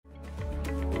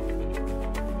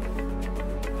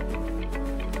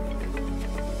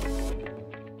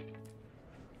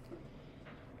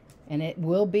and it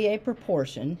will be a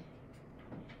proportion.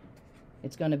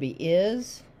 It's going to be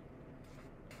is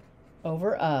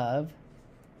over of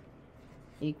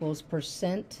equals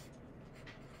percent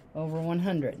over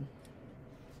 100.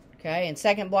 Okay, and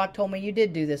second block told me you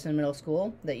did do this in middle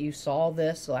school, that you saw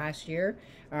this last year.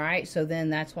 All right, so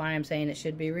then that's why I'm saying it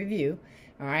should be review.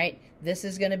 All right, this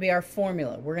is going to be our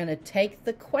formula. We're going to take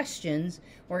the questions.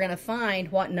 We're going to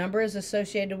find what number is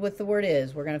associated with the word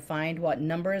is. We're going to find what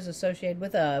number is associated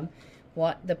with of,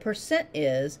 what the percent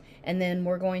is, and then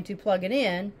we're going to plug it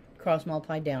in, cross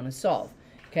multiply down, and solve.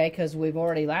 Okay, because we've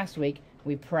already last week,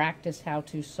 we practiced how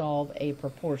to solve a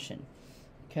proportion.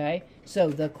 Okay, so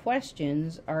the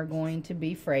questions are going to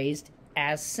be phrased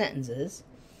as sentences.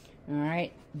 All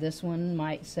right, this one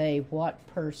might say, what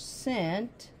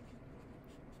percent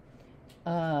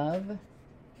of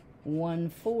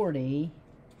 140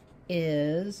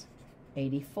 is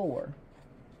 84?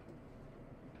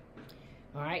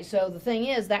 All right, so the thing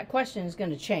is, that question is going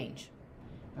to change.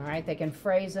 All right, they can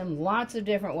phrase them lots of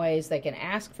different ways. They can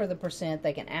ask for the percent,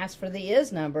 they can ask for the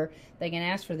is number, they can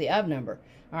ask for the of number.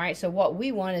 All right, so what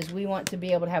we want is we want to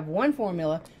be able to have one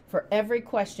formula for every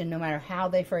question, no matter how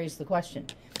they phrase the question.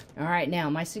 All right, now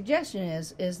my suggestion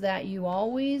is that you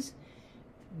always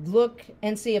look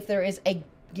and see if there is a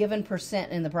given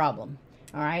percent in the problem.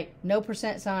 All right, no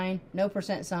percent sign, no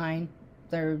percent sign.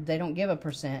 They don't give a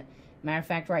percent. Matter of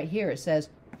fact, right here it says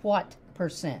what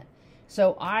percent.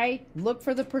 So I look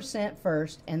for the percent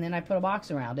first, and then I put a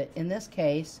box around it. In this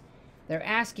case, they're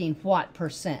asking what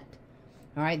percent.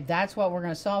 All right, that's what we're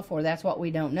going to solve for. That's what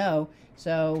we don't know.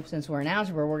 So since we're in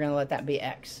algebra, we're going to let that be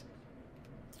x.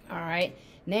 All right,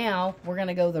 now we're going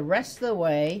to go the rest of the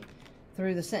way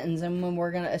through the sentence, and when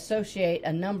we're going to associate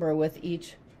a number with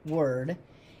each word,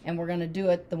 and we're going to do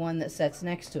it the one that sits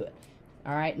next to it.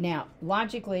 All right, now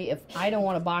logically, if I don't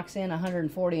want to box in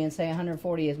 140 and say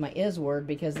 140 is my is word,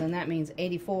 because then that means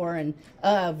 84 and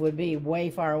of would be way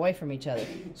far away from each other.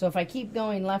 So if I keep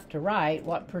going left to right,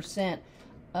 what percent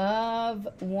of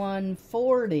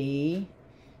 140,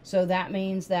 so that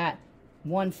means that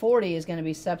 140 is going to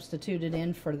be substituted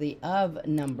in for the of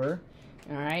number.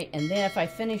 All right, and then if I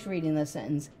finish reading the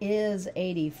sentence, is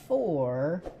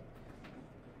 84,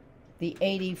 the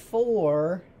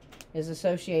 84 is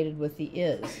associated with the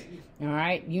is. All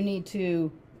right, you need to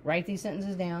write these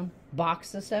sentences down,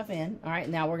 box the stuff in. All right,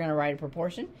 now we're going to write a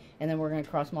proportion, and then we're going to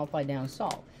cross multiply down and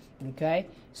solve. Okay,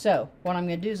 so what I'm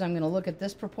going to do is I'm going to look at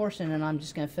this proportion, and I'm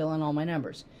just going to fill in all my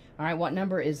numbers. All right, what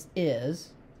number is?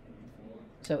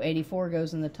 So 84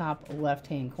 goes in the top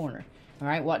left-hand corner. All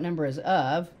right, what number is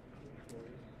of?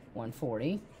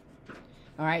 140.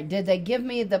 All right, did they give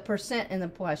me the percent in the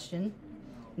question?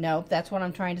 Nope, that's what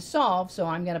I'm trying to solve, so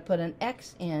I'm going to put an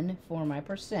x in for my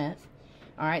percent.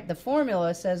 All right, the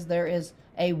formula says there is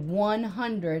a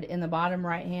 100 in the bottom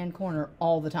right-hand corner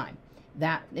all the time.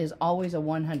 That is always a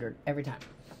 100 every time.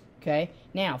 Okay,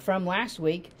 now from last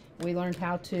week, we learned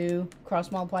how to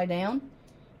cross multiply down.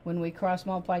 When we cross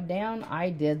multiplied down, I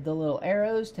did the little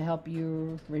arrows to help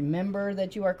you remember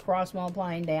that you are cross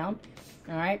multiplying down.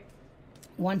 All right,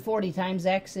 140 times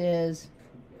x is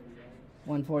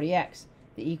 140x.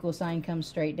 The equal sign comes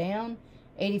straight down.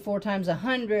 84 times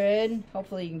 100,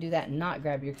 hopefully you can do that and not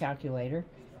grab your calculator.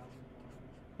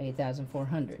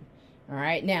 8,400. All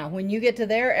right, now when you get to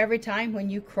there, every time when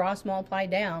you cross multiply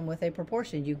down with a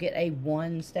proportion, you get a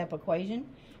one-step equation.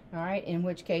 All right, in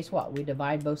which case what? We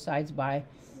divide both sides by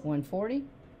 140.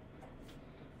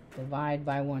 Divide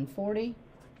by 140.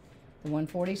 The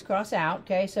 140s cross out.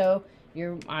 Okay, so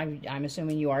I'm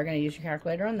assuming you are going to use your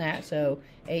calculator on that. So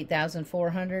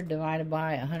 8,400 divided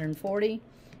by 140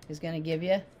 is going to give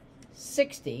you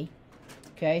 60.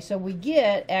 Okay, so we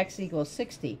get x equals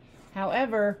 60.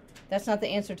 However, that's not the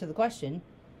answer to the question.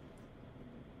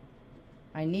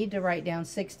 I need to write down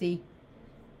 60%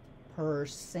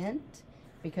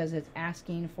 because it's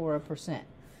asking for a percent.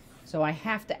 So I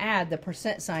have to add the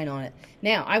percent sign on it.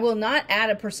 Now, I will not add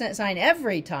a percent sign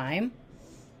every time.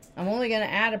 I'm only going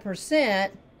to add a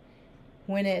percent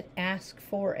when it asks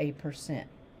for a percent.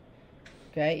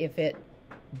 Okay, if it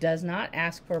does not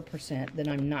ask for a percent, then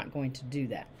I'm not going to do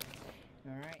that.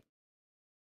 All right.